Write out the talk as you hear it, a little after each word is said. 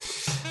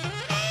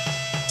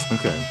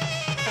Okay.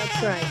 That's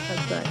great.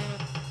 That's great.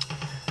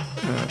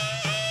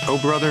 Oh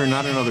Brother,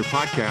 Not Another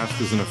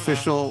Podcast is an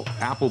official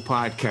Apple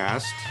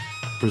podcast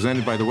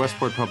presented by the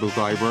Westport Public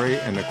Library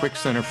and the Quick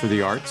Center for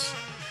the Arts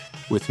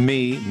with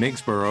me,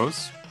 Miggs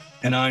Burrows.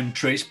 And I'm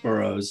Trace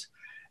Burrows.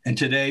 And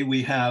today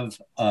we have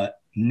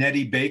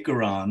Nettie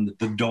Baker on,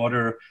 the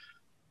daughter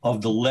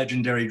of the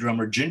legendary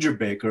drummer Ginger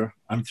Baker.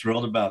 I'm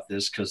thrilled about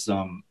this because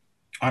I'm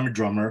a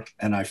drummer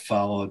and I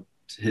followed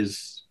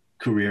his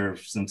career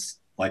since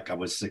like I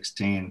was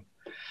 16,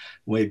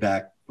 way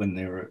back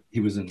when he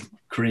was in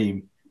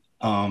Cream.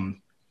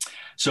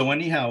 So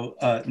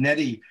anyhow,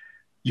 Nettie,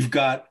 you've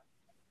got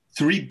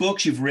 3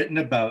 books you've written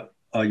about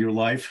your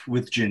life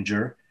with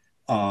Ginger,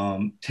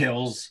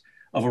 Tales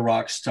of a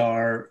Rock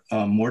Star,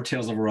 More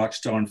Tales of a Rock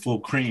Star, and Full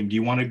Cream. Do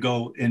you want to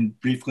go in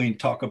briefly and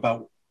talk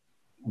about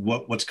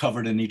what's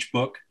covered in each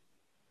book?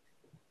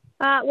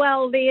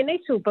 Well, the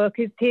initial book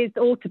is his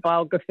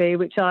autobiography,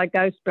 which I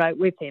ghostwrote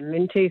with him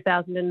in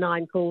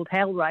 2009, called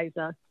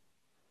Hellraiser.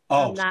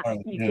 Oh, and that,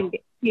 sorry.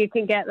 You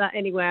can get that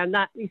anywhere, and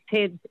that is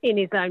his in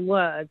his own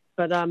words.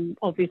 But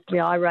obviously,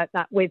 I wrote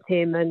that with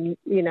him, and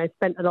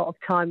spent a lot of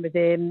time with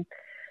him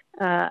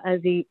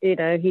as he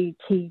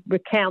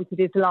recounted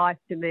his life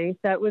to me.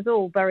 So it was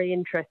all very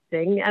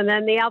interesting. And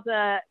then the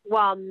other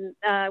one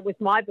was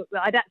my book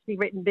that I'd actually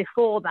written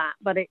before that,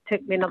 but it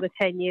took me another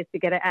 10 years to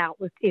get it out.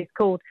 Is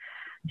called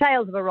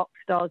Tales of a Rock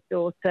Star's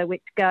Daughter,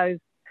 which goes.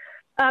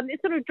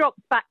 It sort of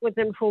drops backwards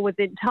and forwards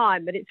in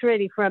time, but it's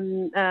really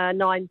from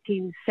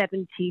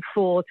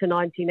 1974 to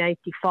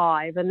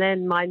 1985. And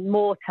then my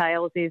More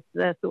Tales is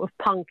sort of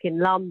punk in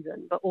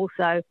London, but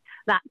also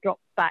that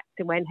drops back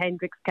to when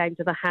Hendrix came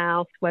to the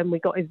house, when we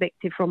got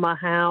evicted from our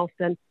house,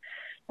 and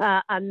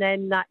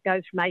then that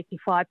goes from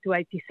 85 to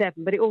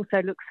 87. But it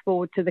also looks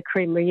forward to the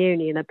Cream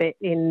reunion a bit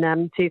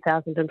in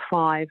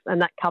 2005,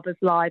 and that covers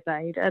Live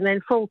Aid. And then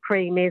Full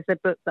Cream is a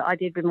book that I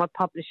did with my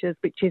publishers,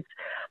 which is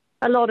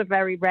a lot of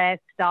very rare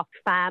stuff,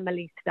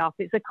 family stuff.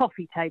 It's a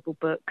coffee table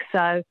book,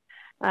 so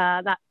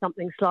that's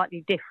something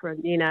slightly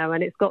different,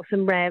 and it's got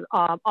some rare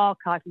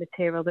archive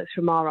material that's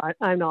from our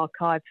own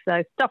archive,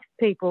 so stuff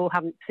people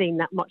haven't seen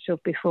that much of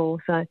before.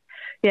 So,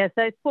 yeah,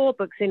 so it's 4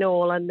 books in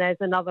all, and there's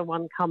another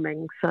one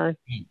coming. So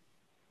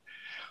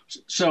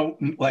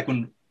like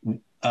when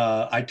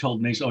I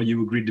told Miggs,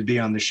 you agreed to be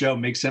on the show,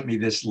 Miggs sent me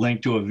this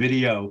link to a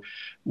video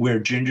where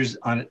Ginger's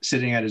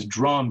sitting at his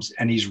drums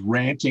and he's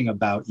ranting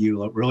about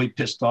you, really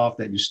pissed off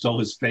that you stole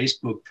his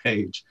Facebook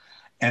page.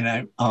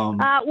 And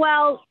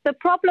well, the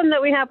problem that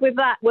we have with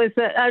that was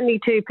that only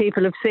 2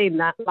 people have seen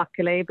that,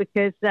 luckily,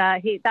 because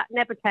that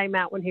never came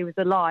out when he was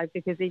alive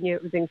because he knew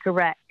it was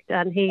incorrect.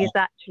 And he is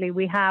actually,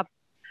 we've had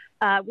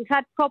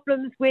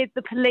problems with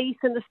the police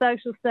and the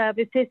social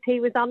services.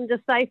 He was under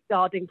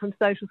safeguarding from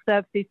social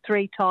services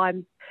 3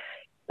 times.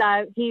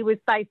 So he was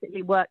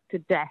basically worked to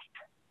death.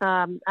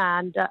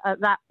 And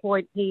at that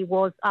point, he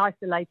was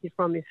isolated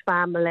from his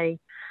family,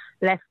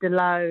 left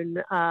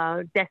alone,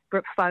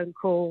 desperate phone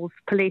calls,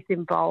 police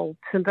involved,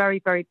 some very,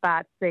 very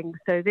bad things.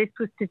 So this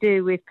was to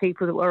do with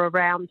people that were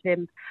around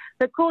him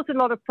that caused a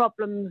lot of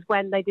problems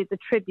when they did the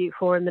tribute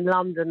for him in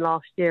London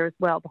last year as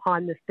well,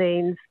 behind the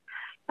scenes.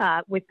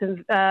 With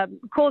some,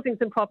 causing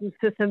some problems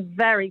to some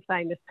very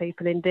famous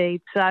people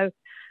indeed. So,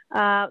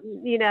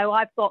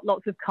 I've got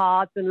lots of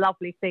cards and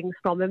lovely things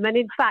from him. And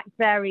in fact,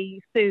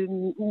 very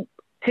soon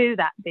to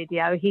that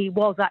video, he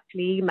was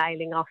actually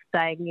emailing us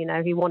saying,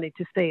 he wanted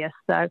to see us.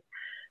 So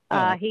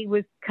he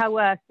was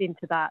coerced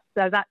into that.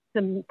 So that's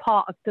some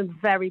part of some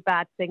very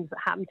bad things that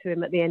happened to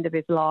him at the end of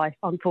his life,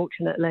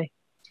 unfortunately.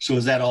 So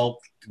is that all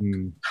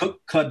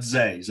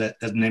Kudze? Is that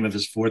the name of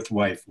his 4th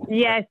wife?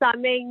 Yes, I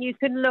mean, you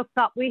can look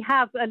up. We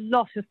have a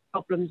lot of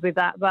problems with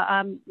that, but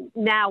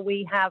now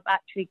we have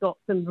actually got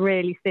some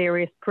really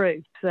serious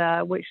proofs,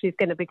 which is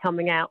going to be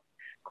coming out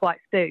quite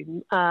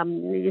soon.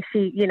 You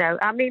see,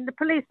 I mean, the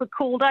police were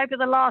called over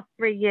the last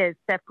 3 years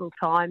several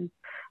times,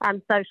 and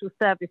social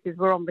services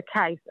were on the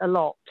case a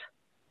lot.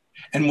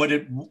 And why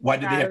did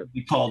they have to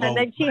be called? And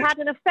then she had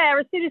an affair.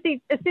 As soon as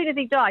he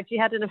died, she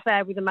had an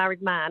affair with a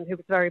married man who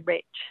was very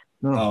rich.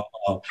 Oh.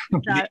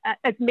 So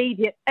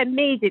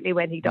immediately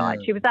when he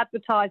died, she was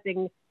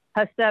advertising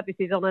her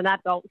services on an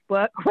adult's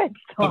work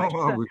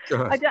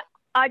website.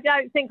 I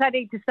don't think I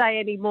need to say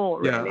any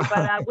more, really.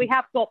 Yeah. But we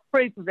have got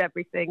proof of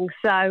everything.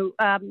 So,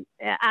 and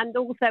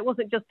also it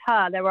wasn't just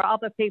her. There were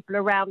other people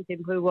around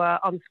him who were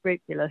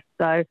unscrupulous.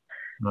 So,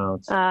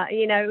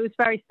 it was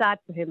very sad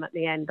for him at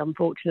the end,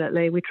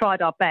 unfortunately. We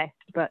tried our best,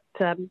 but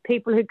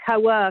people who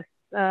coerce,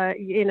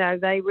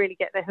 they really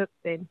get their hooks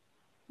in.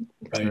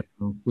 Right.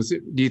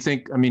 Do you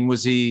think,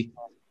 was he,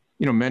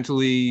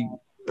 mentally...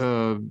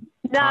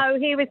 No,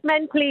 he was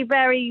mentally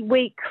very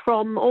weak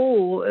from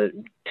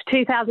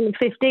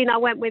 2015. I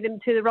went with him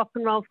to the Rock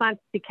and Roll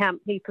Fantasy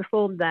Camp. He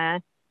performed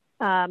there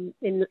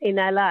in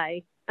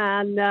LA.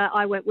 And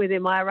I went with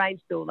him. I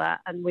arranged all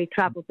that, and we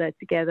travelled there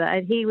together.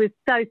 And he was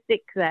so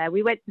sick there.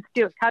 We went to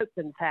Stuart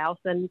Copeland's house,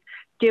 and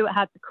Stuart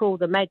had to call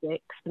the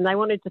medics, and they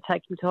wanted to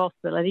take him to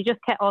hospital. And he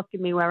just kept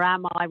asking me, "Where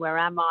am I? Where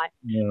am I?"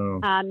 No.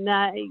 And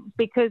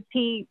because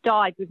he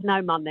died with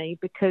no money,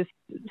 because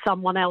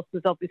someone else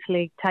was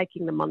obviously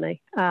taking the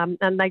money,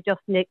 and they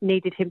just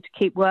needed him to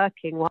keep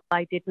working while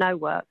they did no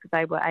work.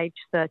 They were age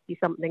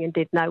 30-something and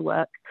did no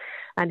work,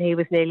 and he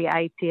was nearly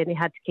 80, and he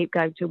had to keep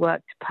going to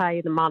work to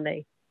pay the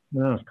money.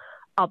 Yeah.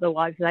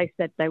 Otherwise, they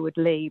said they would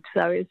leave.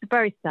 So it's a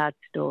very sad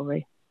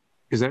story.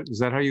 Is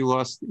that how you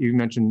lost? You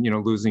mentioned,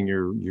 losing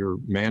your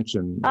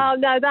mansion. Oh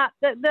no,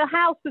 the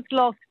house was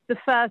lost the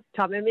first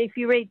time. I mean, if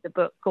you read the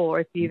book,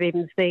 or if you've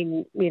even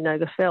seen,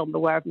 the film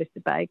Beware of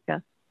Mr.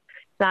 Baker,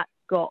 that's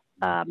got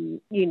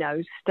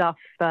stuff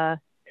to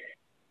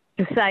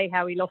say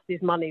how he lost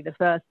his money the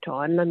first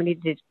time. I mean, he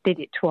did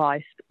it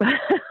twice,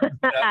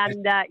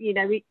 and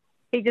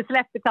he just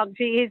left the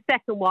country. His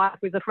second wife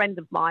was a friend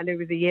of mine who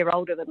was a year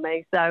older than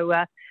me. So,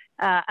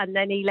 and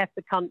then he left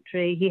the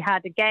country. He'd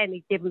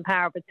given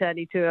power of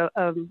attorney to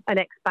an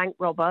ex-bank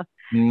robber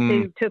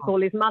who took all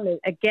his money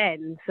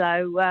again.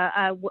 So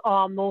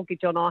our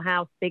mortgage on our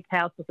house, big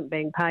house, wasn't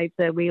being paid.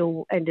 So we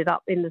all ended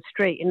up in the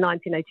street. In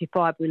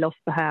 1985, we lost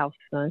the house.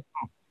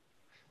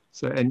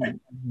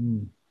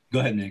 Go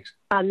ahead, Nick.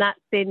 And that's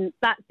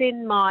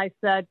in my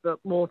third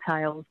book, More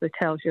Tales, that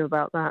tells you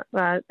about that.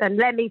 And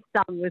Lemmy's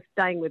son was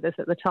staying with us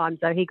at the time,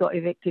 so he got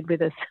evicted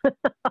with us.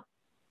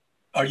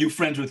 Are you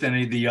friends with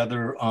any of the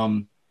other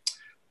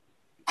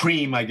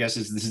Cream? I guess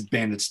is this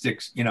band that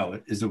sticks.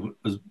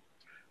 Was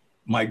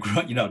my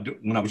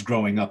when I was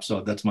growing up.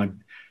 So that's my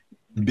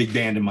big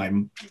band in my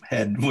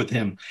head with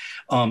him.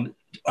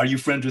 Are you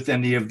friends with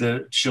any of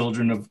the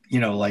children of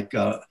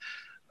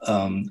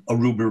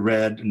Aruba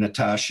Red,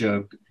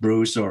 Natasha,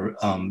 Bruce, or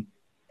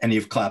any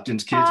of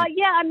Clapton's kids?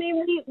 Yeah, I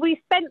mean, we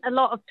spent a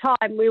lot of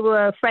time. We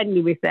were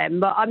friendly with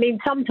them, but I mean,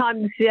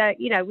 sometimes,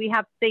 we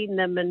have seen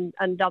them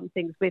and done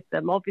things with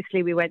them.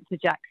 Obviously, we went to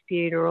Jack's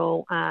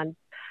funeral, and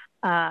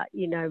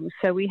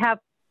so we have,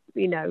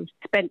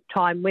 spent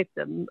time with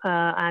them,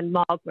 and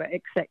Margaret,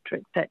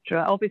 etc.,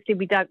 etc. Obviously,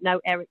 we don't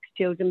know Eric's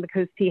children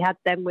because he had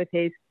them with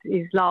his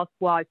last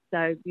wife,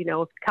 so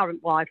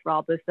current wife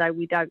rather. So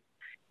we don't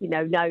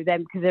know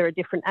them because they're a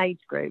different age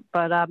group.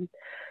 But, I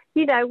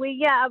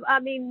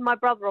mean, my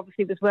brother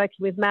obviously was working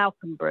with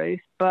Malcolm Bruce,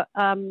 but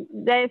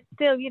there's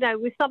still,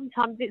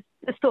 sometimes it's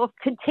the sort of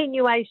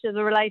continuation of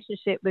the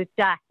relationship with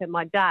Jack and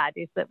my dad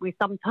is that we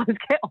sometimes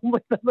get on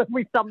with them and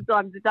we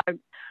sometimes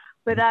don't.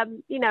 But,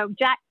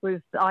 Jack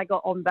I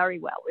got on very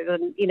well with,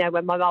 and,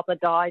 when my mother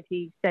died,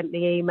 he sent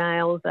me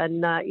emails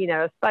and,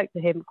 I spoke to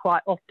him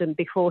quite often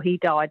before he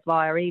died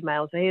via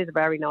email. So he was a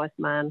very nice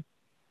man.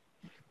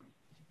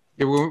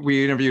 Yeah,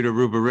 we interviewed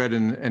Aruba Red,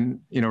 and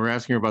we're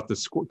asking her about the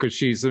school because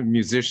she's a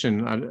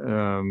musician.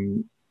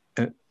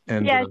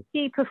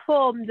 She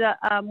performed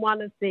at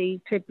one of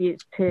the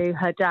tributes to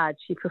her dad.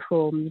 She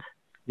performed.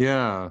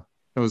 Yeah,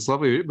 it was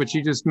lovely. But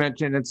she just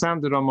mentioned it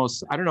sounded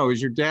almost. I don't know.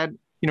 Is your dad?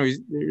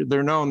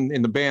 They're known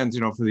in the bands,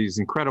 for these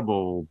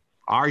incredible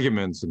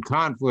arguments and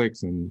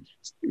conflicts, and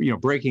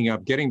breaking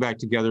up, getting back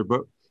together.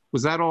 But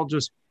was that all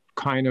just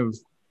kind of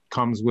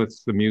comes with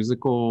the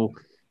musical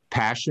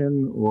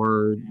passion,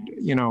 or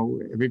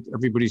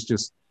everybody's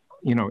just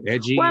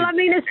edgy? Well, I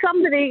mean, as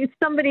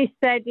somebody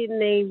said in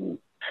the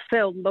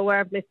film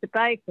Beware of Mr.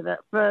 Baker, that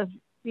for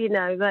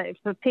that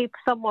for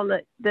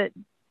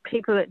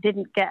people that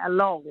didn't get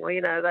along,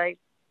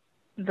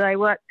 they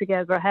worked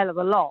together a hell of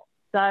a lot.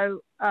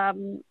 So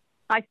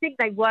I think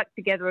they worked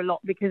together a lot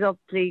because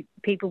obviously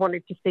people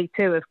wanted to see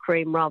two of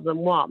Cream rather than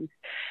one.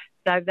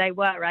 So they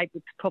were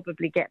able to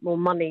probably get more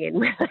money in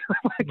when they were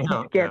working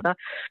together.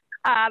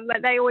 Yeah.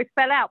 But they always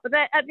fell out. But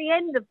at the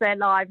end of their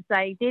lives,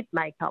 they did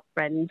make up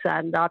friends.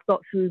 And I've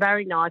got some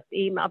very nice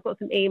emails. I've got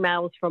some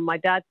emails from my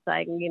dad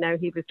saying,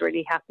 he was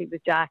really happy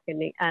with Jack.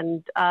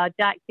 And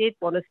Jack did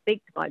want to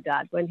speak to my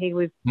dad when he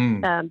was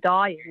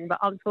dying. But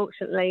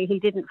unfortunately, he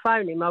didn't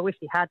phone him. I wish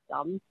he had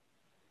done.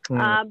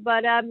 So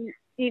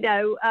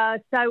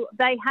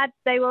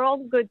they were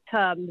on good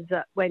terms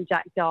when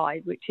Jack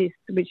died, which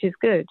is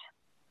good.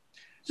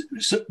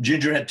 So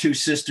Ginger had two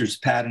sisters,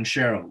 Pat and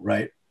Cheryl,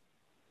 right?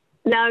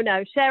 No,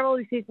 Cheryl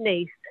is his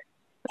niece.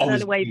 I don't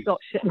know where he's got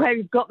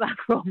that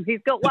from.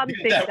 He's got one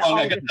sister.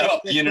 I got that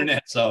off the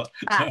internet, so.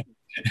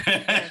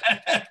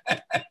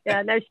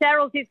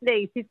 Cheryl's his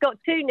niece. He's got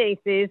two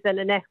nieces and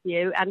a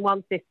nephew and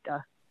one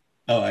sister.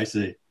 Oh, I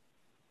see.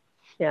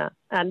 Yeah,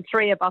 and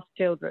three of us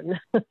children.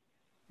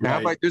 Now,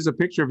 how about there's a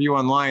picture of you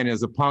online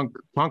as a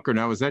punker.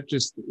 Now, was that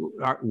just,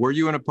 were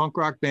you in a punk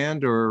rock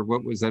band or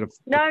what was that?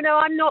 No,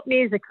 I'm not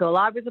musical.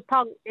 I was a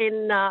punk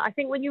in, I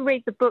think when you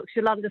read the books,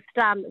 you'll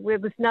understand that there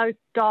was no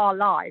star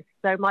life.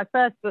 So my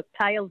first book,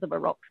 Tales of a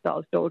Rock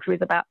Star's Daughter,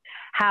 is about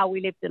how we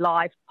lived a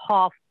life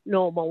half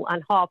normal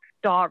and half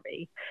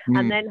starry.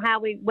 And then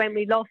when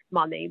we lost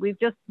money, we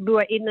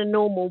were in the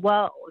normal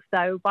world.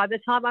 So by the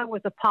time I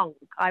was a punk,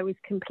 I was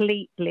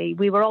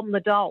we were on the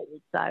dole.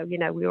 So, we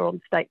were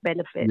on state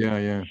benefits.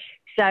 Yeah.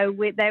 So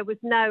there was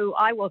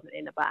I wasn't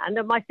in a band,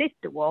 and my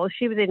sister was.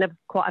 She was in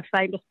quite a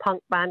famous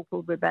punk band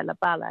called Ribella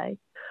Ballet,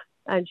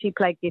 and she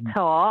played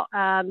guitar.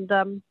 And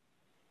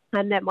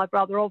then my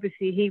brother,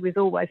 obviously, he was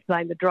always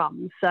playing the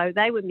drums, so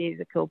they were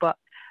musical. But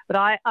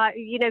I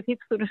people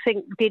sort of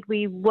think,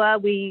 were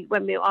we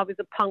when I was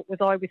a punk? Was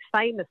I with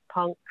famous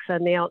punks?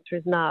 And the answer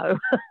is no.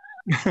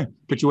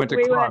 But you went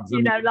to clubs.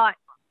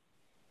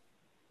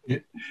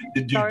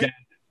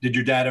 Did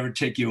your dad ever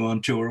take you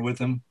on tour with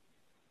him?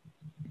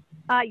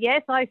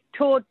 Yes, I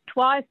toured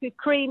twice with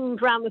Cream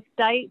around the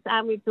States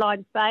and with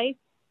Blind Faith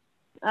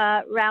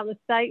around the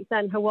States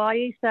and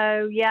Hawaii.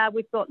 So, yeah,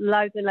 we've got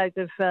loads and loads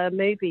of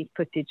movie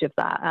footage of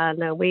that.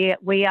 And we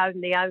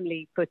own the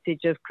only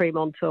footage of Cream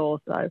on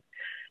tour, so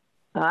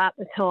at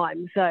the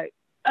time, so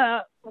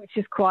which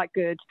is quite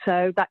good.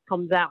 So that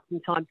comes out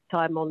from time to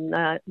time on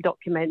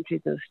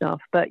documentaries and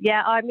stuff. But,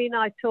 yeah, I mean,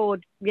 I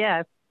toured,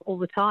 all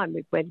the time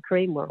when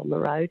Cream were on the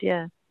road,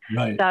 yeah.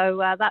 Right. So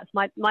that's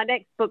my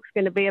next book's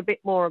going to be a bit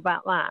more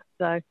about that.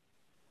 So,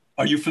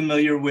 are you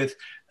familiar with,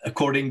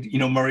 according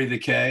to, Murray the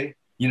K?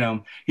 He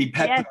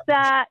yes.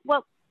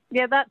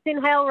 That's in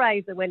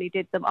Hellraiser when he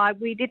did them.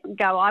 We didn't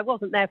go. I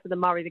wasn't there for the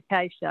Murray the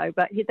K show,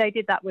 but they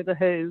did that with the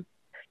Who.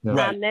 Yeah.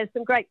 Right. And there's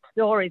some great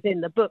stories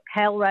in the book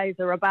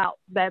Hellraiser about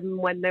them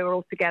when they were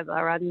all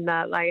together, and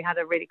they had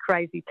a really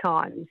crazy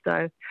time.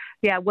 So,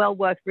 yeah, well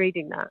worth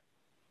reading that.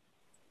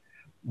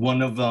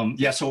 One of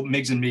so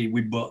Miggs and I,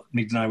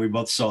 we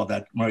both saw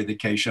that Murray the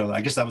K show.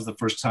 I guess that was the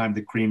first time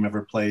the Cream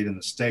ever played in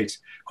the States,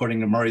 according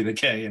to Murray the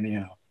K,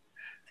 anyhow.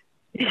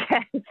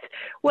 Yes,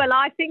 well,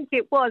 I think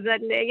it was,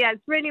 and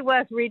it's really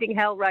worth reading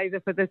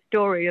Hellraiser for the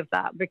story of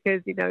that,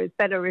 because it's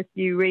better if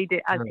you read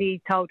it as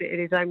he told it in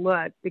his own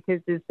words,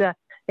 because there's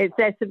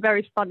some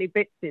very funny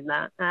bits in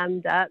that,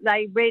 and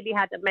they really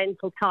had a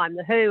mental time,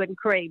 the Who and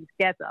Cream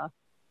together.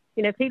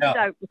 People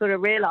don't sort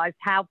of realise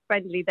how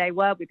friendly they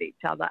were with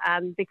each other.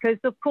 And because,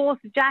 of course,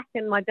 Jack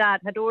and my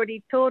dad had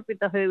already toured with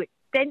The Who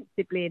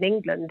extensively in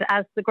England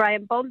as the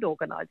Graham Bond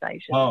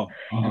organisation. Oh,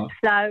 uh-huh.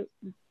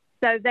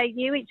 So they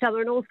knew each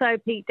other. And also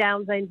Pete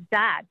Townshend's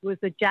dad was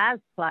a jazz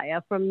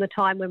player from the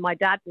time when my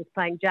dad was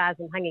playing jazz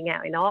and hanging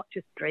out in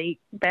Archer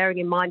Street, bearing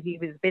in mind he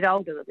was a bit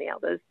older than the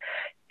others.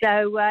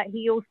 So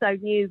he also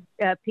knew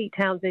Pete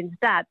Townshend's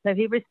dad. So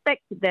he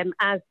respected them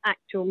as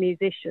actual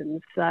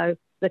musicians. So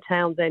the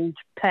Townshend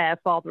pair,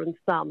 father and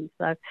son.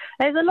 So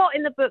there's a lot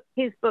in the book,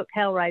 his book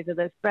Hellraiser,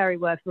 that's very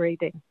worth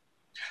reading.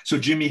 So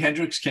Jimi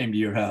Hendrix came to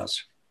your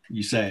house,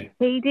 you say?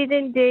 He did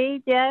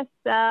indeed, yes.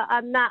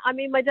 And that, I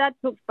mean, my dad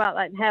talks about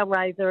that in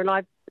Hellraiser, and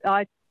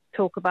I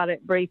talk about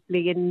it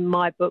briefly in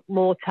my book,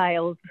 More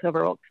Tales of a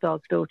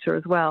Rockstar's Daughter,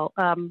 as well.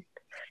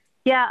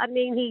 Yeah, I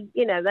mean,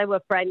 they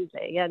were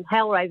friendly, and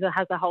Hellraiser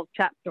has a whole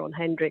chapter on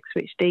Hendrix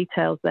which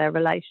details their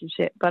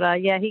relationship. But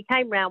he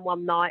came round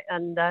one night,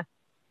 and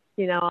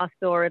I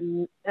saw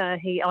him.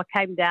 I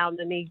came down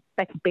and he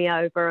beckoned me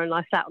over, and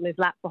I sat on his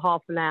lap for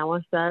half an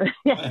hour. So,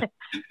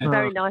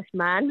 very nice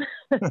man.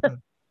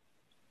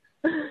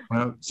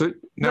 Well, so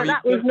now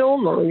that was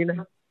normal, I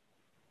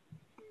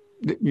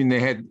mean,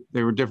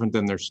 they were different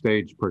than their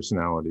stage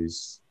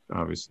personalities,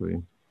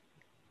 obviously.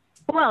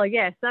 Well,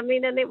 yes. I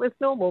mean, and it was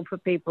normal for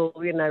people,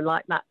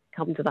 like that to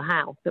come to the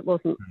house. It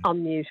wasn't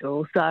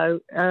unusual.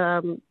 So,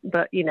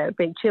 but,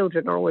 being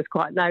children are always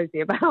quite nosy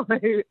about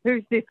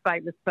who's this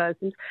famous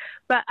person.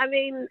 But, I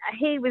mean,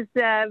 he was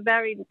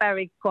very,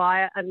 very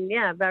quiet and,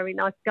 very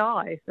nice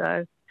guy.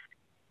 So,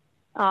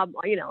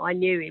 I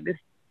knew he was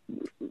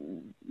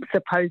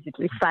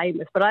supposedly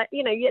famous, but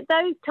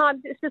those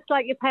times it's just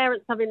like your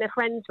parents having their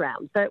friends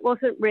round, so it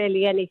wasn't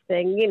really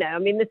anything. I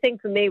mean, the thing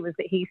for me was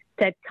that he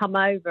said come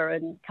over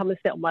and come and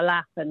sit on my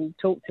lap and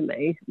talk to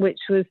me, which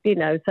was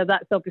so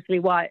that's obviously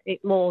why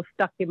it more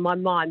stuck in my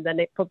mind than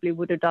it probably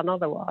would have done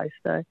otherwise.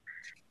 So,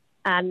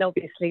 and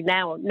obviously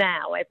now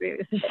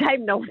it's a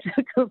shame no one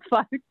took a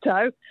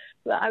photo.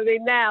 But I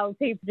mean, now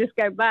people just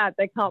go mad.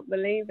 They can't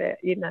believe it,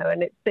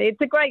 and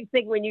it's a great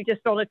thing when you're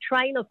just on a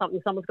train or something,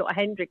 someone's got a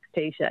Hendrix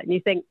T-shirt and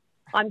you think,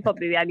 I'm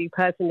probably the only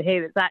person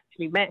here that's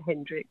actually met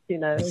Hendrix, so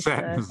it's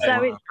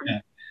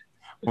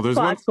there's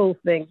quite a cool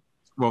thing.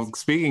 Well,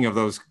 speaking of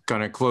those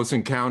kind of close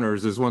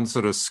encounters, there's one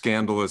sort of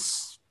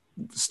scandalous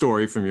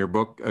story from your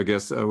book, I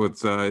guess,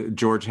 with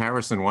George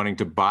Harrison wanting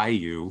to buy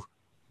you.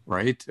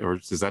 Right? Or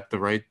is that the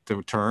right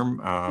term?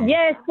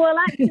 Yes. Well,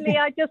 actually,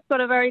 I just got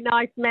a very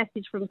nice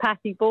message from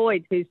Patty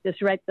Boyd, who's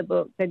just read the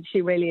book, and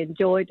she really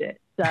enjoyed it,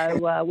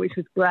 so which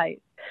was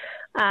great.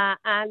 Yes.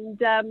 Well,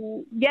 there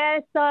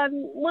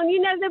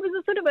was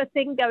a sort of a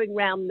thing going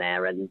round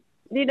there, and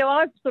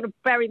I've sort of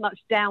very much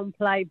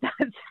downplayed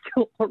that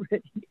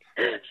story.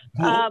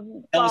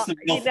 Because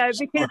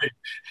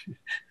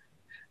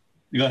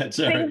go ahead,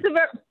 sorry.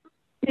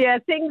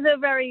 Things are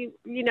very,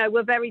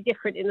 were very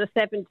different in the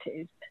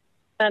 70s.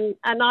 And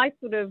I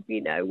sort of,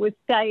 was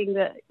saying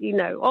that,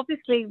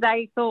 obviously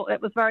they thought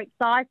it was very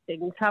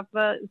exciting to have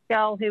a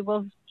girl who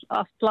was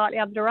slightly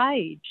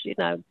underage,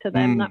 to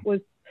them that was,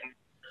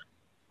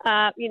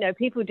 You know,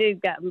 people do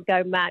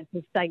go mad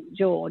for St.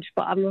 George,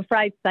 but I'm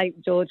afraid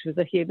St. George was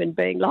a human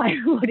being like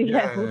everybody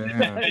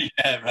else.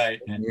 Yeah, right.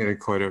 Yeah,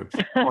 quite a.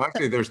 Well,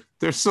 actually,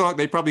 there's so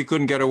they probably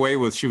couldn't get away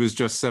with she was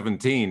just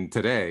 17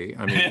 today.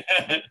 I mean,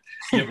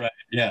 yeah, right.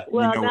 Yeah.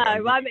 Well, you know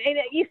no, I mean,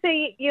 you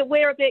see,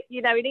 we're a bit,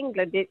 you know, in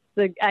England, it's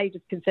the age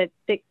of consent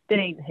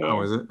 16 here.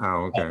 Oh, is it?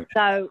 Oh, okay.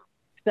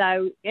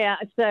 So yeah,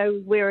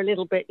 so we're a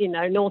little bit, you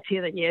know,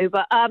 naughtier than you,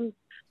 but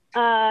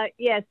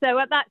yeah. So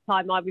at that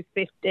time I was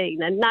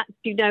 15, and that's,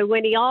 you know,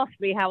 when he asked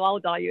me how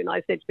old are you, and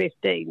I said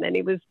 15, then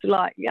he was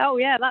like, oh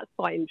yeah, that's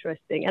quite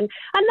interesting, and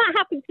that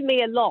happened to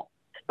me a lot.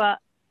 But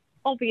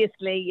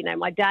obviously, you know,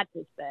 my dad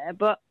was there,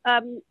 but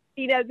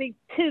you know, the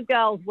two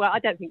girls were, I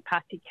don't think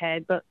Patty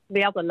cared, but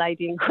the other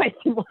lady in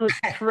question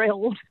wasn't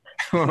thrilled.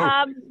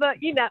 But,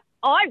 you know,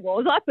 I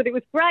thought it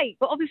was great.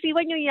 But obviously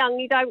when you're young,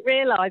 you don't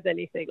realise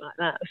anything like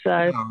that.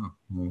 So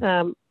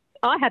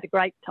I had a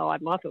great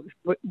time. I thought it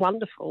was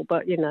wonderful,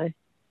 but, you know.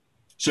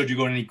 So did you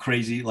go to any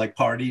crazy, like,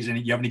 parties? And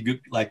you have any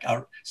good, like,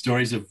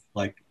 stories of,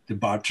 like,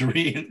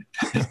 debauchery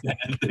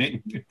and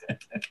thing?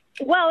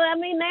 Well, I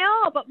mean, they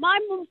are, but my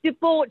mum's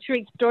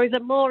debauchery stories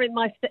are more in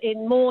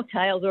More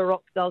Tales of a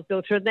Rock Star's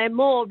Daughter, and they're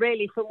more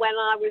really from when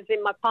I was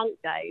in my punk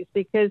days,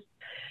 because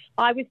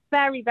I was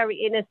very, very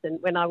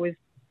innocent when I was,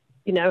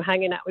 you know,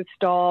 hanging out with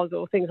stars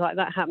or things like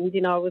that happened.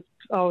 You know,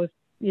 I was,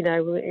 you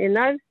know, in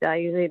those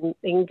days in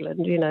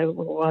England, you know,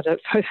 well, I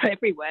don't suppose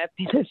everywhere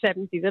in the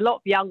 70s, a lot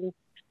of young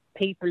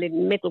people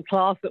in middle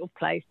class sort of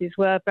places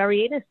were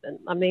very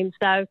innocent. I mean,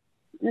 so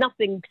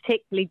nothing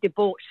particularly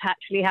debauched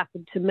actually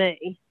happened to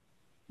me.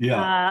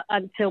 Yeah.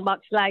 Until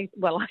much later.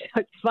 Well, I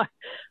don't suppose.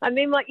 I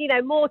mean, like, you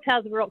know, More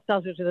Tales of a Rock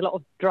Stars, which is a lot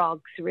of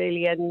drugs,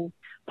 really, and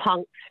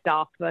punk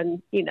stuff,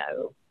 and, you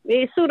know,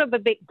 it's sort of a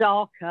bit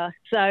darker.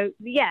 So,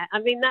 yeah, I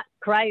mean, that's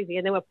crazy.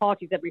 And there were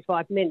parties every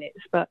 5 minutes.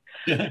 But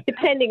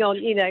depending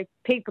on, you know,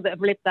 people that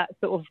have lived that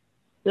sort of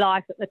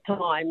life at the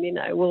time, you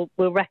know,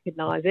 will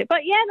recognise it.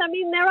 But, yeah, I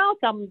mean, there are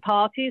some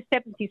parties,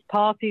 70s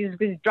parties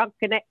with drug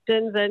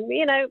connections. And,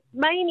 you know,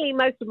 mainly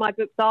most of my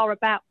books are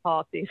about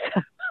parties.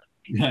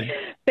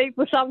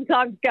 People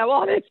sometimes go,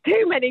 oh, there's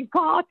too many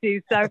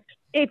parties. So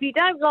if you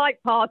don't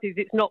like parties,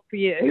 it's not for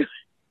you.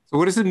 So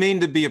what does it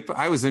mean to be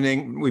I was in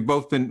England. We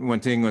both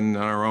went to England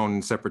on our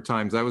own separate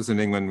times. I was in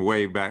England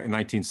way back in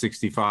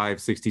 1965,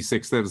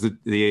 66. That was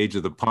the age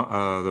of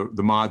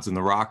the mods and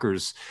the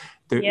rockers.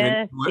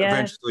 That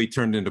eventually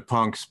turned into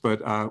punks.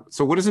 But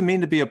so what does it mean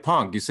to be a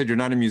punk? You said you're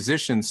not a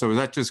musician. So is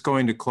that just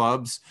going to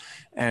clubs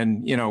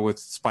and, you know, with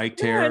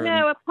spiked hair?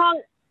 No, a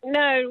punk.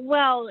 No,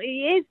 well, it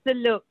is the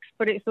looks,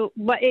 but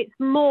it's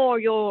more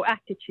your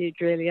attitude,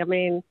 really. I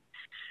mean,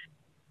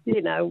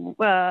 you know,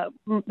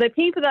 the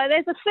people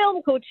there's a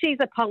film called She's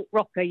a Punk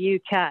Rocker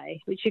UK,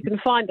 which you can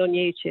find on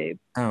YouTube.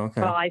 Oh,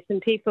 okay. By some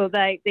people,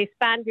 this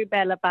band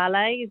Rubella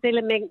Ballet,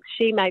 Zilla Minx,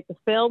 she made the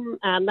film,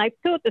 and they've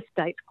toured the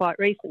States quite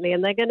recently,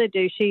 and they're going to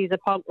do She's a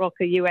Punk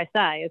Rocker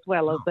USA as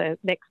well as their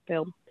next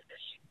film.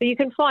 So you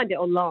can find it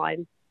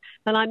online.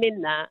 And I'm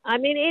in that. I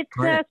mean, it's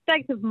a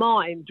state of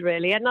mind,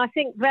 really. And I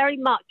think very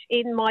much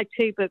in my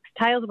two books,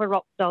 Tales of a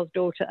Rock Star's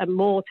Daughter and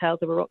More Tales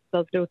of a Rock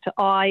Star's Daughter,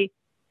 I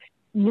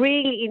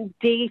really in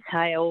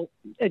detail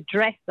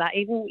address that.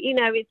 Even, you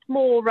know, it's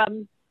more,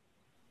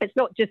 it's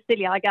not just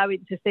silly. I go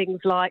into things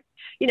like,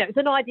 you know, it's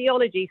an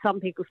ideology. Some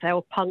people say,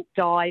 oh, punk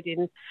died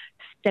in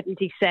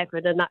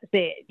 77 and that's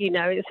it. You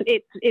know,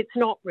 it's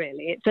not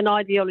really. It's an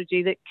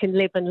ideology that can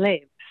live and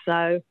live.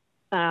 So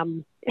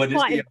it's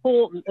quite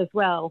important as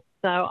well.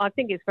 So I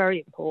think it's very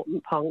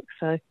important, punk.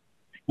 So,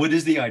 what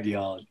is the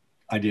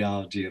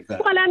ideology of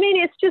that? Well, I mean,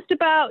 it's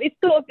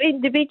sort of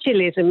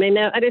individualism, you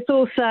know, and it's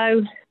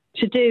also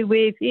to do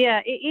with,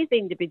 it is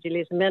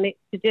individualism, and it's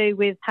to do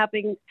with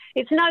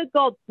it's no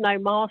gods, no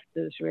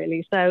masters,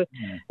 really. So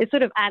it's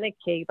sort of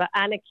anarchy, but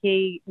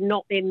anarchy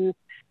not in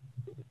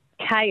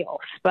chaos,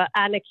 but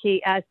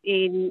anarchy as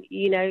in,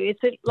 you know,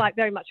 it's like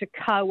very much a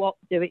co-op,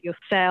 do it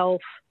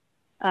yourself,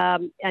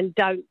 and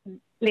don't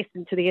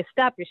listen to the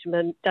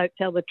establishment, don't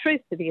tell the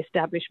truth to the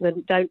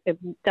establishment, don't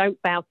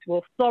bow to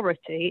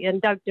authority, and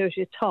don't do as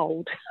you're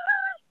told.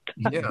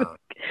 Very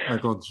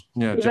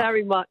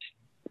much.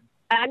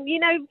 And, you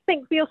know,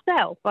 think for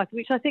yourself,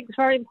 which I think is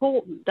very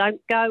important.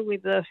 Don't go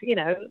with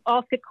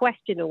ask a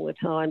question all the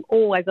time.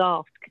 Always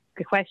ask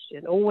a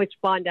question. Always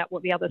find out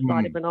what the other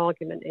side of an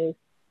argument is.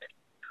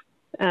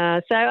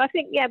 So I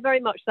think,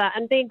 very much that,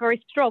 and being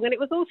very strong. And it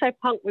was also,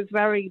 punk was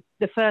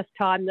the first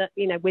time that,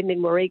 you know,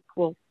 women were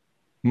equal.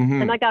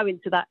 Mm-hmm. And I go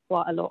into that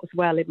quite a lot as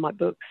well in my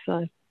books.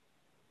 So,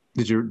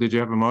 did you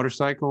have a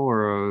motorcycle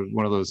or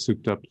one of those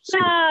souped up?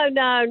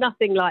 No,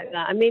 nothing like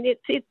that. I mean,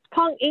 it's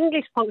punk.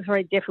 English punk's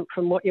very different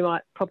from what it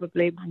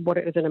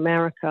was in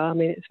America. I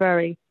mean, it's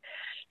very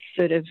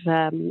sort of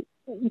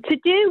to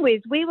do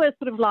with. We were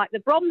sort of like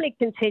the Bromley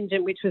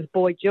contingent, which was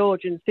Boy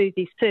George and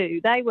Susie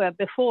Sue. They were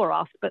before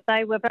us, but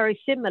they were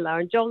very similar.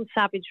 And John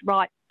Savage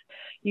writes,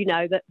 you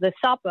know, that the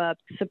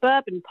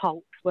suburban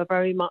punks were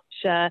very much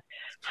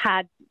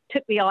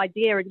took the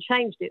idea and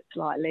changed it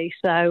slightly.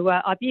 So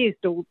I've used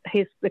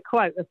the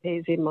quote of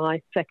his in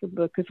my second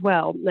book as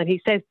well. And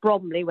he says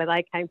Bromley, where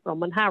they came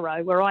from, and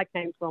Harrow, where I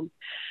came from.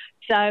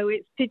 So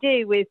it's to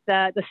do with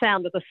The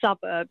Sound of the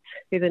Suburbs,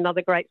 is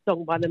another great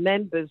song by the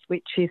Members,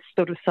 which is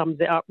sort of sums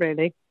it up,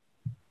 really.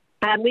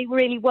 And we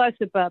really were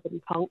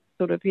suburban punk,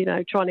 sort of,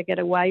 trying to get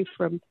away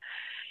from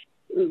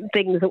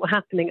things that were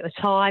happening at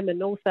the time,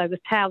 and also the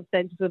town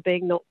centres were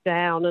being knocked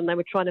down and they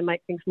were trying to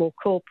make things more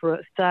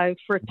corporate. So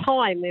for a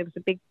time, there was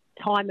a big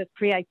time of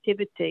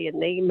creativity in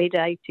the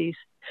mid-'80s.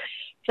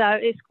 So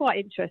it's quite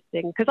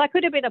interesting, because I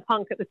could have been a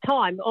punk at the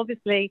time, but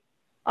obviously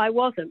I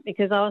wasn't,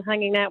 because I was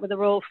hanging out with the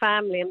royal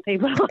family and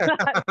people like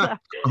that.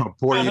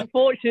 So,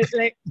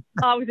 unfortunately,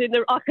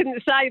 I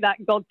couldn't say that,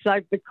 God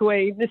save the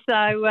Queen.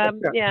 So,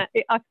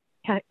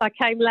 I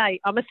came late.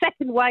 I'm a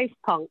second wave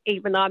punk,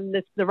 even though I'm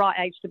the right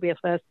age to be a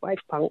first wave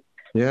punk.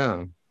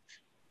 Yeah.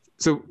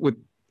 So with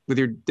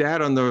your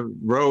dad on the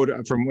road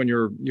from when you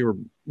were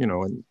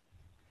in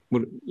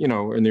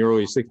the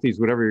early '60s,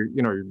 whatever,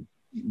 your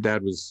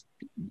dad was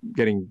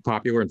getting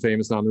popular and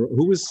famous on the road.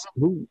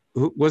 Who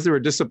was there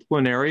a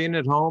disciplinarian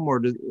at home,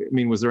 or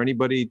was there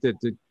anybody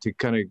to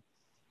kind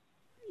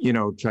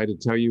of try to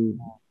tell you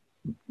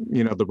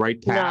the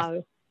right path?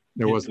 No.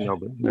 There wasn't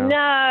nobody.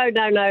 No,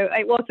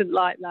 it wasn't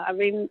like that.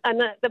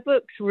 And the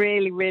books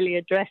really, really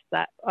addressed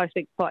that, I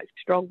think, quite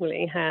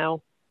strongly,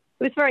 how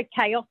it was very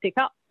chaotic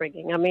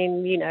upbringing.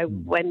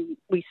 When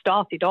we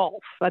started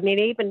off,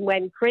 even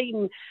when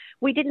Cream,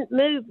 we didn't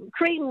move.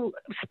 Cream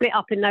split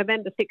up in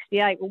November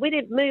 '68. Well, we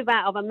didn't move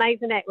out of a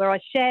maisonette where I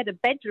shared a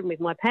bedroom with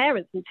my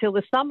parents until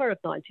the summer of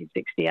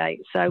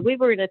 1968. So we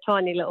were in a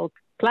tiny little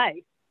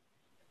place.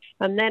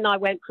 And then I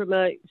went from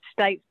a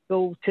state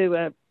school to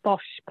a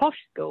posh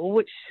school,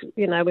 which,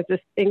 was this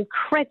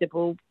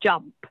incredible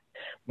jump.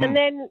 And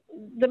then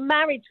the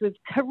marriage was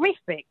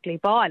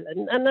horrifically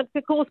violent. And of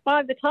course,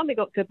 by the time we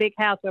got to a big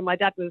house where my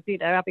dad was,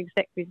 having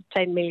sex with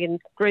 10 million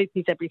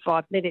groupies every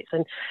 5 minutes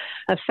and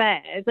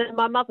affairs, and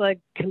my mother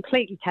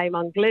completely came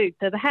unglued.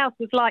 So the house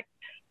was like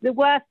the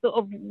worst sort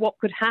of what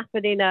could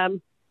happen in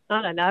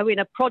in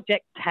a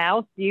project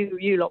house,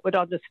 you lot would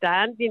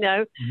understand,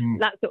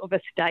 that sort of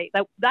estate.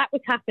 That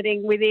was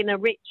happening within a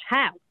rich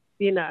house,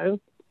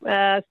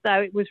 So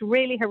it was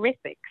really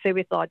horrific.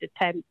 Suicide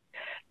attempts,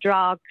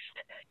 drugs,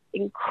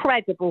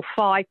 incredible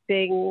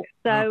fighting.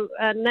 So,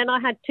 and then I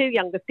had 2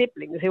 younger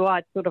siblings who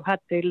I sort of had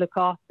to look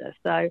after.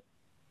 So,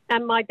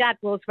 and my dad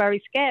was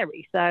very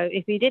scary. So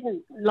if he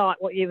didn't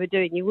like what you were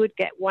doing, you would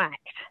get whacked.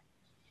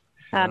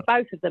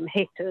 Both of them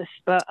hit us,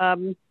 but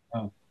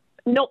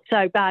not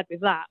so bad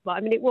with that.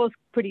 But it was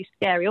pretty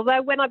scary.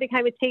 Although when I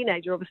became a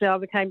teenager, obviously I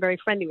became very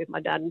friendly with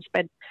my dad and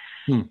spent,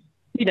 from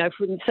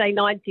say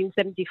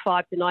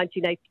 1975 to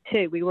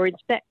 1982, we were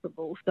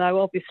inseparable.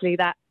 So obviously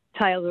that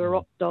Tale of a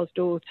Rock Star's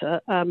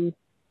Daughter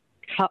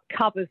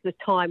covers the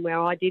time where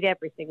I did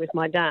everything with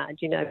my dad.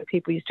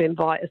 People used to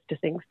invite us to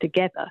things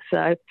together.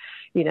 So,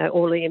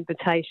 all the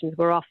invitations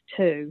were off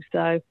too.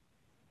 So,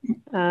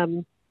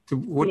 it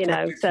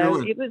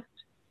was.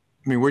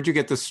 Where'd you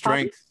get the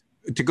strength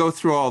to go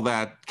through all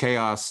that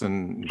chaos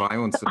and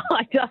violence?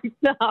 I don't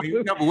know.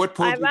 No, but what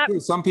pulled you through?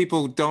 Some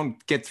people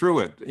don't get through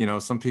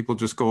it. Some people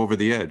just go over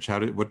the edge.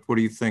 What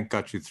do you think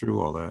got you through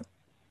all that?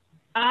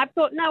 I've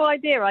got no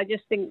idea. I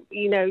just think,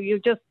 you're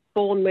just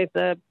born with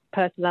the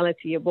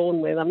personality you're born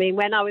with.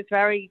 When I was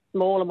very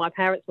small and my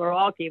parents were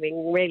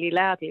arguing really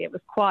loudly, it was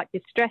quite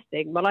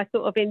distressing. But I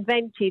sort of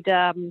invented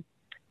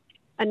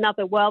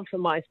another world for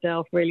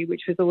myself, really,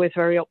 which was always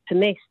very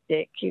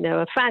optimistic,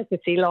 a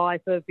fantasy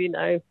life of,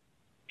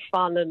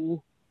 fun and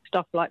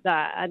stuff like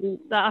that. And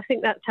I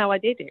think that's how I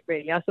did it,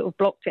 really. I sort of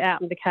blocked it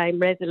out and became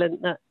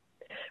resilient,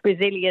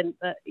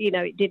 that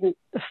it didn't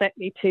affect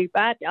me too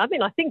badly. I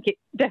think it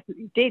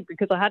definitely did,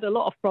 because I had a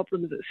lot of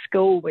problems at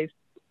school with,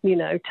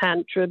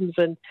 tantrums,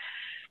 and,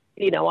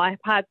 I've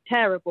had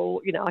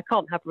terrible, I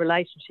can't have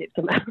relationships.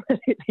 I'm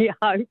absolutely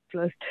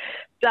hopeless.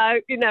 So,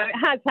 it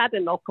has had a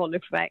knock-on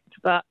effect,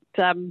 but,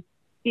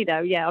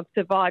 I've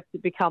survived to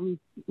become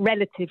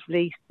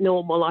relatively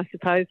normal, I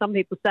suppose. Some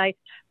people say,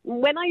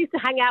 when I used to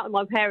hang out with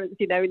my parents,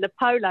 in the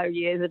polo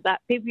years and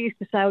that, people used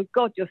to say, oh,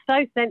 God, you're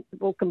so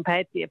sensible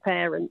compared to your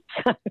parents.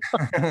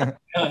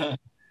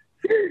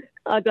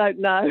 I don't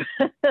know.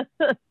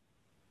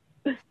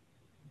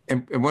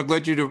 And what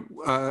led you to,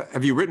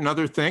 have you written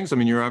other things?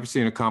 You're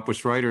obviously an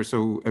accomplished writer.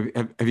 So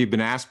have you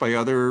been asked by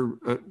other,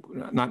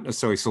 not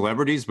necessarily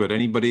celebrities, but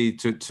anybody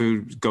to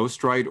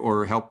ghostwrite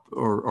or help,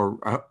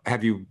 or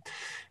have you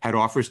had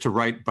offers to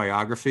write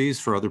biographies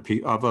for other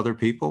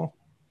people?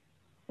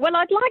 Well,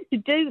 I'd like to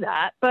do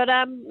that, but,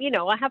 I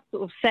have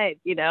sort of said,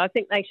 I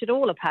think they should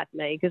all have had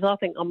me, because I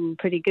think I'm a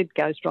pretty good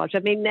ghostwriter.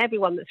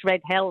 Everyone that's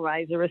read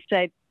Hellraiser has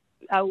said,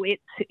 oh,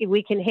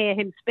 we can hear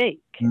him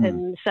speak,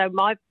 and so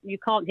you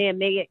can't hear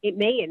me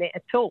in it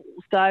at all.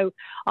 So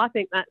I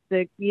think that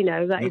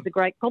is a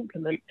great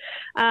compliment.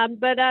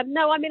 But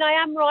no, I mean, I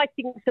am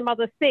writing some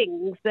other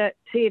things that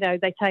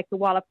they take a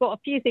while. I've got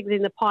a few things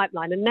in the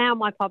pipeline, and now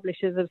my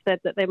publishers have said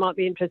that they might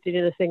be interested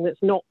in a thing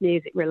that's not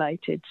music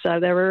related. So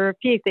there are a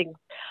few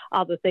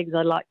other things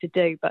I'd like to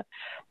do, but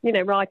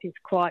writing's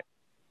quite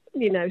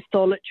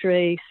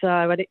solitary,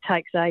 and it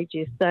takes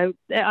ages. So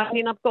I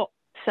mean, I've got,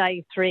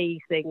 say, 3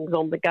 things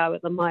on the go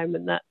at the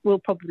moment that will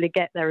probably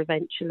get there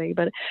eventually.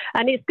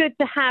 And it's good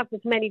to have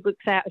as many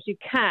books out as you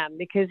can,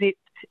 because it's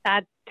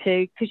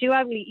because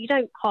you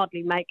don't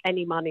hardly make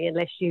any money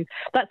unless you.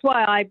 That's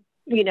why I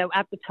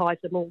advertise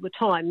them all the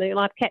time.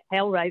 I've kept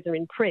Hellraiser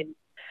in print.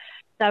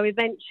 So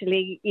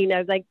eventually,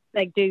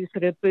 they do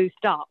sort of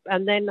boost up.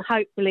 And then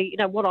hopefully,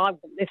 what I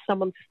want is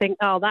someone to think,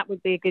 oh, that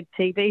would be a good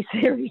TV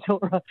series or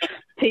a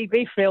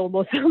TV film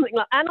or something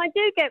like that. And I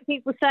do get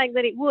people saying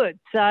that it would.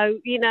 So,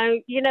 you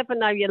never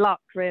know your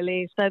luck,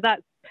 really. So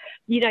that's,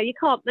 you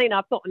can't,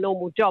 I've got a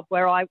normal job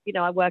where I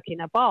work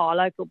in a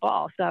local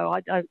bar. So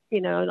I don't,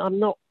 I'm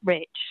not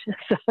rich.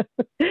 So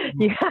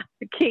you have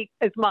to keep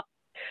as much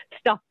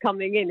stuff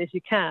coming in as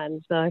you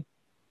can. So.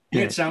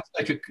 Yeah, it sounds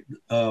like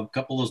a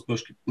couple of those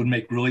books would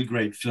make really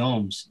great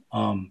films.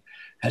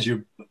 Has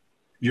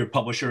your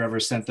publisher ever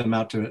sent them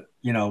out to,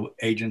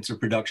 agents or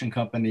production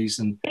companies?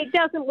 And it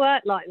doesn't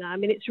work like that. I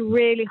mean, it's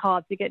really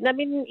hard to get. I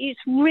mean,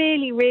 it's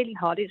really, really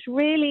hard. It's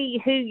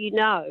really who you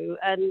know,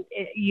 and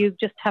you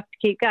just have to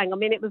keep going. I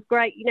mean, it was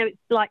great. It's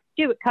like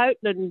Stuart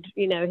Copeland.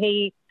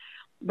 He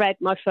read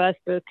my first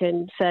book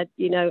and said,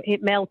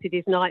 it melted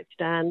his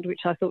nightstand,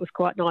 which I thought was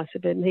quite nice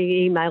of him.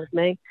 He emailed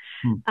me.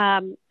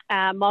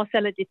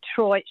 Marcella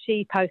Detroit,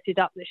 she posted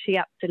up that she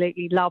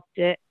absolutely loved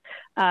it.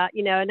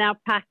 And now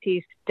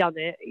Patty's done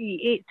it.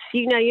 It's,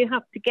 you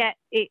have to get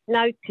it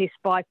noticed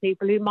by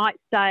people who might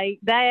say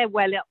they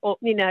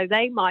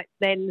might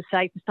then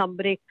say to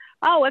somebody,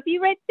 oh, have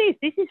you read this?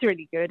 This is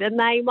really good. And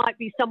they might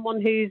be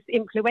someone who's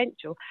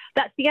influential.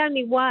 That's the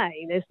only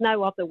way. There's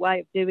no other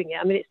way of doing it.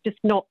 I mean, it's just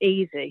not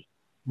easy.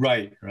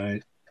 Right.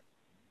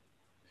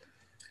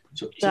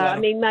 So I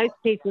mean, most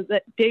people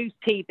that do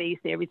TV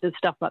series and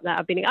stuff like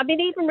that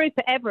even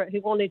Rupert Everett,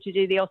 who wanted to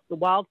do the Oscar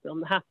Wilde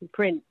film, The Happy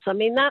Prince, I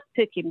mean, that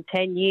took him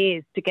 10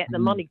 years to get the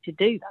money to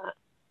do that.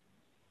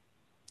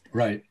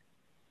 Right.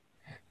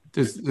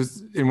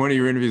 In one of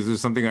your interviews,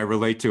 there's something I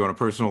relate to on a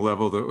personal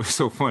level that was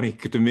so funny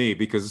to me,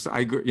 because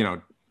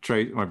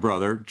Trey, my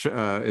brother,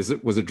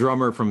 was a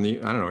drummer from the,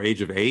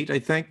 age of 8, I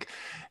think.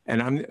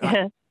 And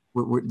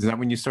is that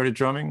when you started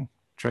drumming,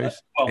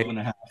 Trace? 12 and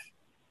a half.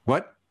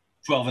 What?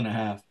 12 and a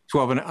half.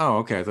 Oh,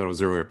 okay. I thought it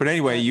was earlier. But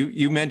anyway,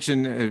 you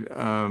mentioned,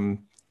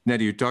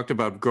 Nettie, you talked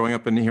about growing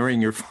up and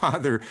hearing your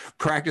father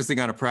practicing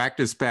on a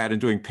practice pad and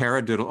doing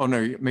paradiddle. Oh,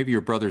 no, maybe your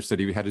brother said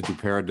he had to do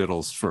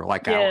paradiddles for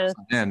like hours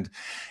on end.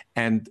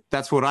 And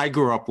that's what I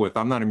grew up with.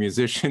 I'm not a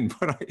musician,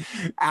 but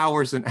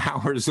hours and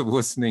hours of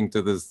listening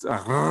to this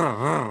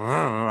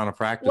on a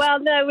practice. Well,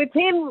 no, with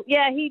him,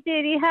 he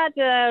did. He had,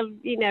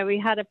 he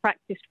had a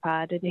practice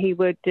pad and he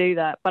would do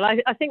that. But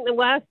I think the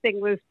worst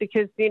thing was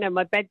because,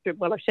 my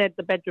bedroom, I shared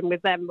the bedroom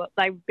with them, but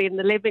they would be in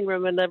the living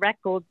room and the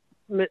record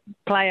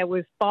player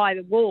was by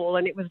the wall,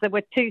 and there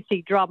were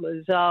 2C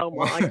drummers. Oh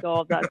my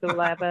God, that's all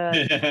I ever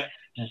heard.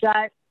 So,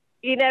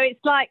 it's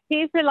like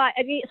people and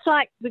it's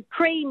like the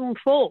Cream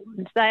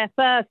formed their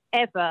first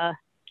ever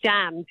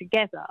jam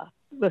together.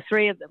 The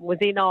 3 of them was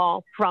in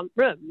our front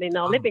room, in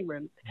our living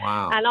room.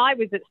 Wow. And I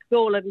was at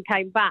school and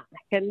came back,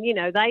 and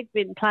they'd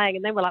been playing,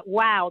 and they were like,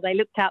 wow. They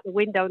looked out the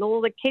window and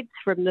all the kids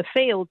from the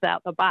fields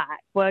out the back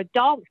were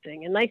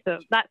dancing, and they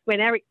thought, that's when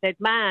Eric said,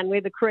 man,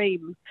 we're the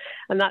Cream,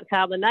 and that's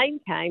how the name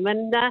came.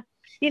 And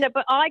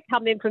but I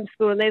come in from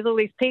school and there's all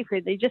these people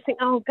and you just think,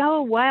 oh, go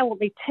away, I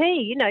want me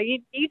tea.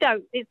 You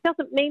don't, it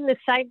doesn't mean the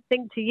same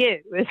thing to you.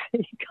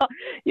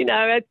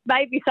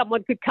 Maybe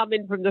someone could come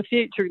in from the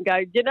future and go,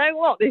 you know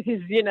what, this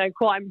is,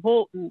 quite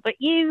important. But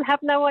you have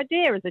no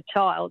idea as a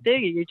child, do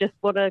you? You just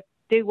want to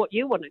do what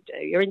you want to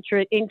do. You're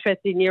interested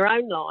in your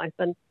own life.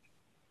 And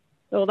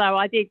although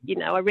I did,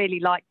 I really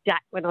liked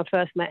Jack when I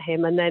first met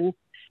him, and then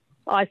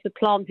I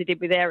supplanted him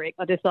with Eric.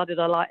 I decided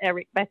I liked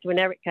Eric better when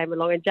Eric came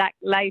along. And Jack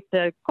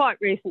later, quite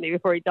recently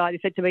before he died, he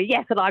said to me,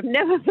 yes, and I've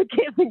never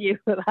forgiven you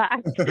for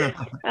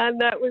that.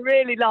 And we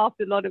really laughed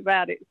a lot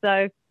about it.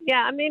 So,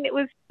 it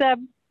was,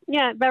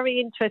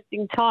 very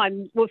interesting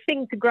time. Well,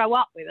 thing to grow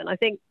up with. And I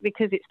think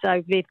because it's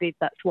so vivid,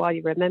 that's why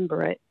you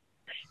remember it.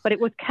 But it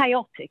was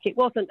chaotic. It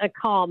wasn't a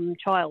calm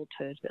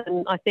childhood.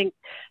 And I think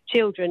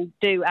children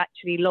do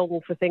actually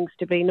long for things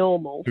to be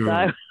normal.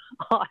 Sure.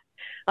 So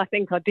I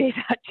think I did,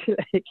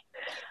 actually.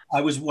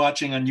 I was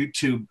watching on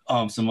YouTube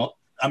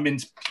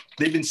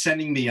they've been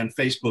sending me on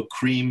Facebook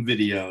Cream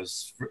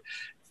videos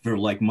for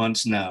like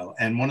months now.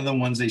 And one of the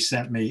ones they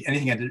sent me,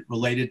 anything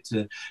related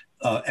to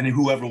and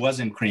whoever was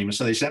in Cream. And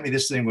so they sent me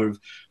this thing with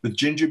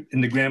Ginger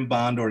in the Graham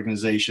Bond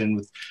organization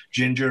with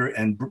Ginger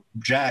and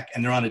Jack,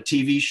 and they're on a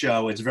TV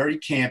show. It's very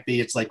campy.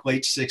 It's like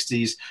late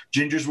 60s.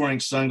 Ginger's wearing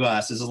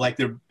sunglasses. It's like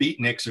they're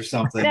beatniks or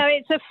something. No,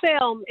 it's a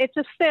film. It's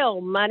a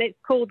film, and it's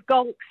called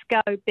Gonks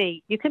Go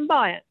Beat. You can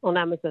buy it on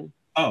Amazon.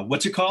 Oh,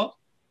 what's it called?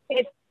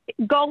 It's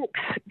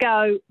Gonks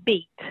Go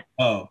Beat.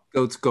 Oh,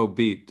 Goats Go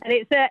Beat. And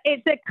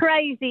it's a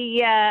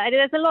crazy, and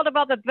there's a lot of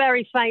other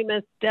very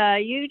famous,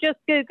 you just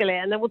Google it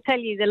and they will tell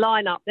you the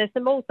lineup. There's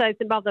also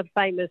some other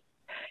famous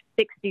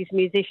 60s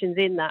musicians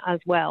in that as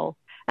well.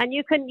 And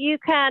you can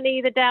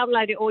either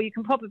download it or you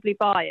can probably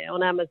buy it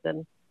on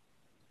Amazon.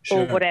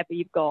 Sure. Or whatever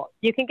you've got.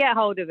 You can get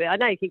hold of it. I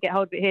know you can get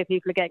hold of it here.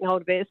 People are getting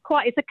hold of it.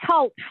 It's a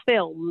cult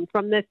film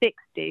from the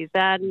 60s.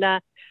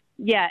 And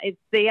yeah, it's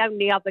the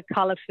only other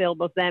colour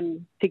film of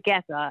them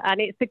together.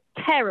 And it's a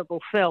terrible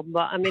film,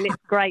 but I mean, it's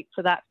great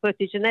for that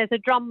footage. And there's a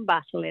drum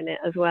battle in it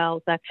as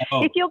well. So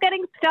if you're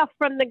getting stuff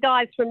from the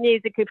guys from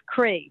Music of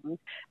Cream,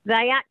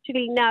 they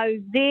actually know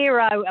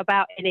zero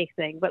about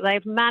anything, but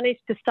they've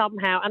managed to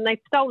somehow, and they've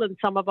stolen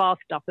some of our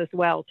stuff as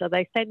well. So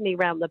they send me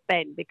round the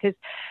bend because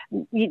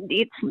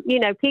it's,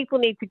 people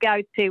need to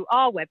go to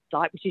our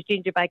website, which is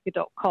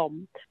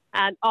gingerbaker.com,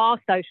 and our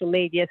social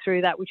media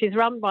through that, which is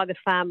run by the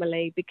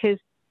family, because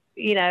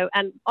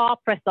and our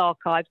press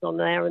archives on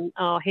there and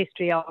our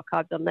history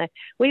archives on there.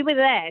 We were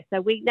there,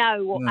 so we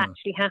know what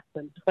actually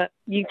happened. But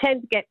you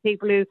tend to get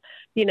people who,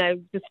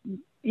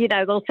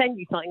 they'll send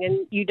you something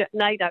and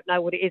they don't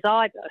know what it is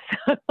either.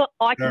 So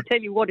I can tell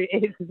you what it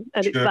is,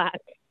 and it's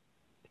that.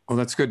 Well,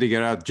 that's good to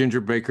get out.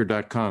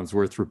 Gingerbaker.com is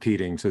worth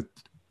repeating. So,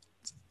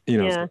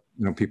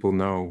 people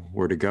know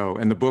where to go.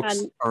 And the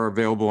books are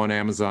available on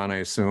Amazon, I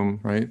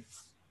assume, right?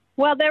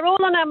 Well, they're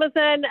all on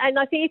Amazon, and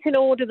I think you can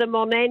order them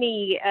on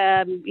any,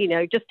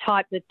 just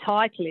type the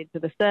title into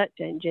the search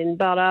engine.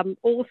 But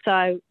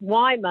also,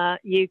 Weimar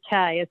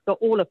UK has got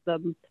all of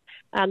them,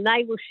 and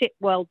they will ship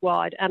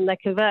worldwide, and they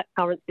convert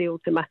currency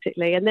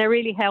automatically. And they're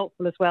really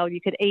helpful as well.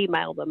 You can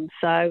email them.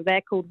 So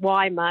they're called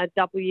Weimar,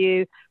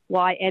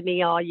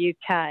 WYMER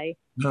UK.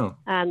 Oh.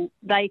 And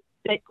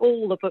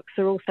all the books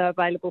are also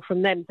available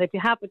from them. So if you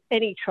have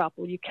any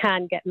trouble, you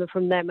can get them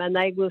from them, and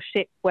they will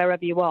ship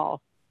wherever you are.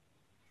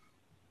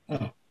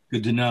 Oh,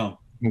 good to know.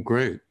 Well,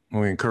 great.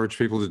 Well, we encourage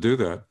people to do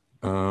that.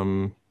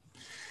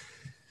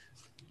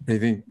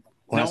 Anything?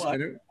 I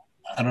don't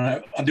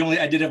know.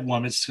 I did have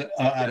one. It's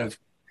out of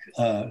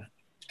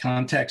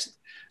context.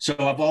 So,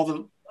 of all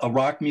the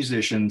rock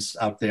musicians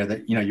out there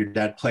that your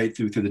dad played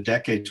through the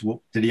decades,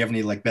 did he have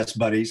any best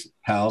buddies,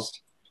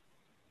 pals?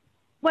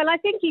 Well, I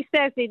think he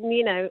says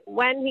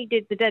when he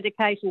did the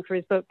dedication for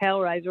his book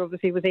Hellraiser,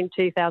 obviously was in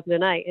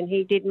 2008, and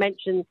he did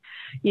mention,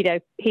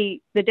 the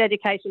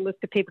dedication was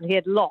to people he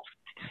had lost.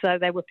 So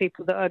there were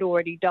people that had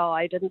already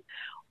died. And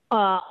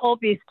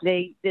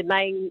obviously the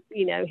main,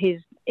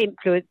 his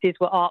influences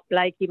were Art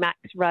Blakey, Max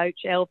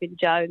Roach, Elvin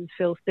Jones,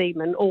 Phil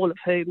Seaman, all of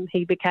whom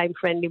he became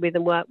friendly with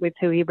and worked with,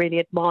 who he really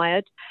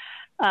admired.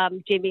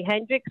 Jimi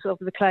Hendrix was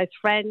a close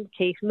friend.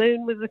 Keith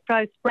Moon was a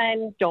close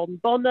friend. John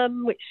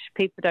Bonham, which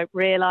people don't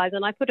realise.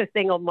 And I put a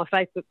thing on my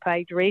Facebook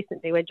page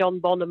recently where John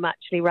Bonham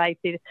actually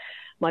rated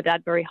my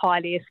dad very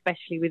highly,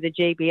 especially with the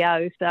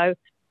GBO. So,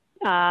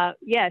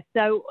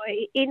 so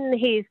in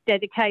his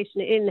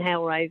dedication in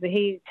Hellraiser,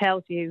 he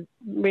tells you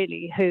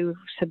really who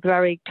some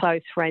very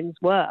close friends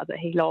were that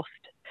he lost.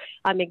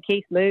 I mean,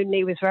 Keith Moon,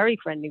 he was very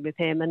friendly with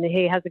him, and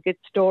he has a good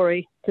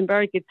story, some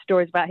very good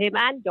stories about him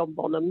and John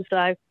Bonham.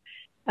 So,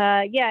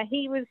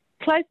 he was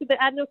close with it.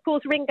 And, of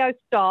course, Ringo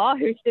Starr,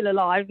 who's still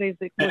alive, was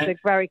a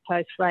very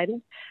close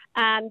friend.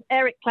 And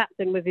Eric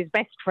Clapton was his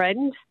best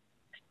friend.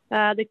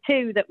 The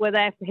two that were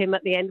there for him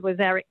at the end was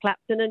Eric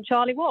Clapton and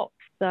Charlie Watts.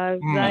 So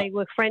they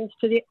were friends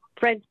to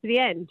the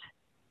end.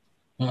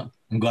 Well,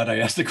 I'm glad I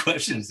asked the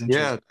questions.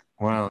 Yeah.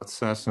 Wow, that's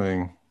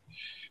fascinating.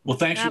 Well,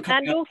 thanks for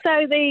coming. And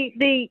also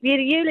the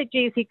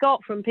eulogies he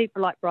got from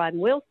people like Brian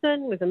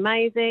Wilson was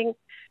amazing.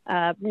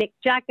 Mick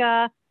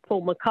Jagger,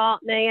 Paul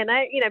McCartney,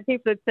 and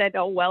people had said,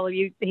 "Oh well,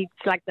 he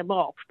slagged them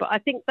off." But I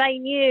think they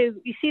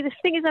knew. You see, the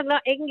thing is,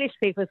 like English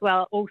people as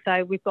well.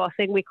 Also, we've got a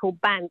thing we call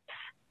bants,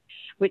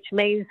 which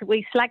means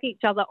we slag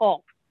each other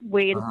off,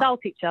 we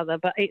insult each other,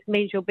 but it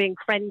means you're being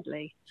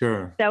friendly.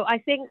 Sure. So I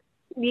think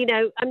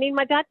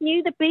my dad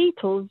knew the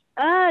Beatles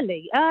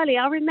early.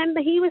 I remember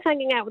he was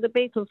hanging out with the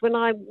Beatles when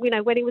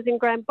he was in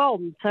Grand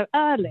Bomb, so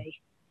early.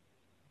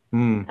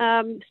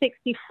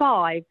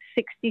 65,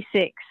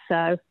 66.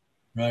 So.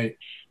 Right.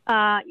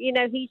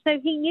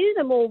 He knew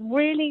them all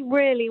really,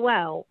 really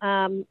well.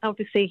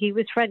 Obviously, he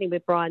was friendly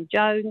with Brian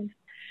Jones,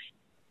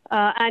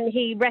 and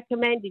he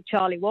recommended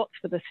Charlie Watts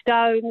for the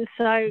Stones.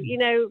 So,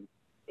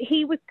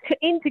 he was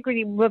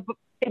integrally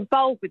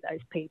involved with those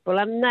people,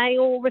 and they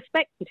all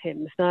respected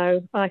him.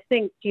 So I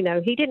think, he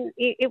didn't.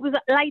 It was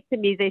later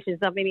musicians.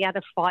 I mean, he had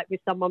a fight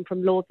with someone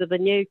from Lords of the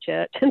New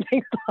Church and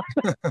things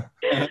like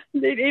that.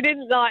 He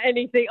didn't like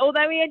anything.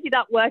 Although he ended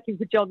up working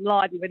for John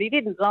Lydon, but he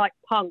didn't like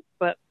punk,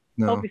 but.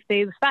 No.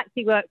 Obviously, the fact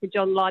he worked with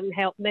John Lydon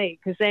helped me,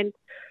 because then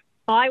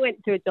I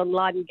went to a John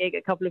Lydon gig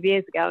a couple of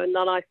years ago, and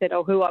then I said,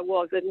 who I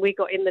was, and we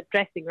got in the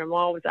dressing room.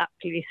 I was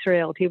absolutely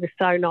thrilled. He was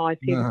so nice.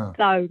 He was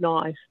so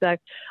nice. So,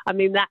 I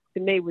mean, that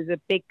to me was a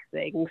big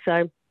thing.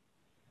 So,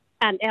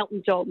 and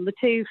Elton John, the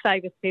two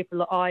favourite people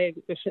that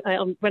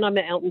when I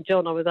met Elton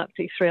John, I was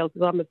absolutely thrilled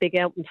because I'm a big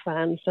Elton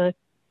fan. So,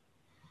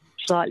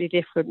 slightly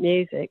different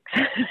music.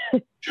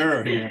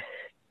 Sure. Yeah.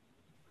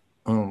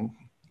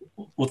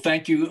 Well,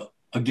 thank you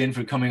again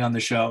for coming on the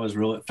show. It was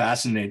really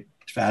fascinating.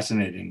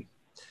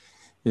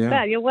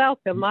 Yeah. You're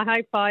welcome. I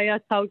hope I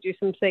told you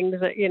some things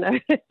that,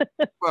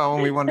 Well,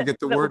 we want to get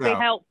the word out. That would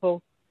be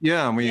helpful.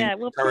 Yeah, and we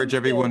encourage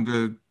everyone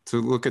to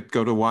go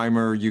to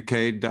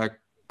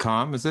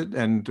weimeruk.com, is it?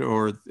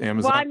 Or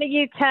Amazon?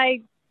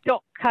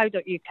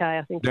 weimeruk.co.uk,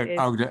 I think it is.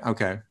 Oh,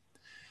 okay.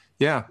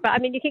 Yeah. But, I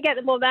mean, you can get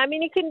them all there. I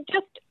mean, you can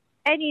just,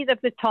 any of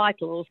the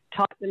titles,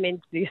 type them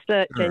into the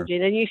search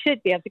engine, and you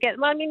should be able to get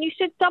them. I mean,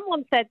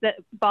 someone said that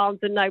Barnes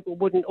 & Noble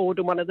wouldn't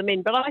order one of them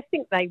in, but I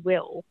think they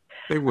will.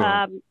 They will.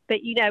 But,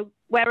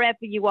 wherever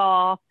you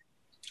are,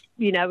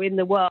 in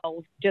the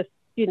world, just,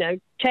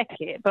 check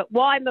it. But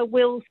Weimer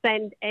will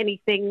send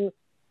anything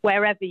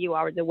wherever you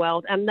are in the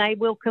world, and they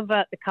will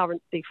convert the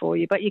currency for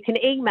you. But you can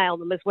email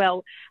them as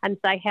well and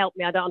say, help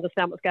me, I don't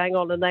understand what's going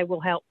on, and they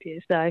will help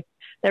you. So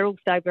they're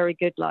also very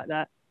good like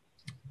that.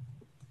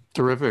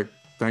 Terrific.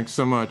 Thanks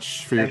so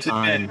much for your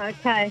time. Again.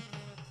 Okay.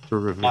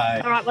 Terrific.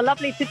 Bye. All right. Well,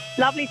 lovely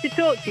to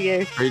talk to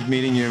you. Great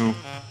meeting you.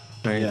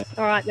 Thanks.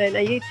 All right then.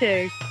 You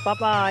too.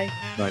 Bye-bye.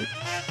 Bye.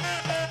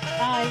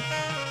 Bye.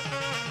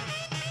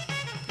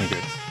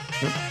 Okay.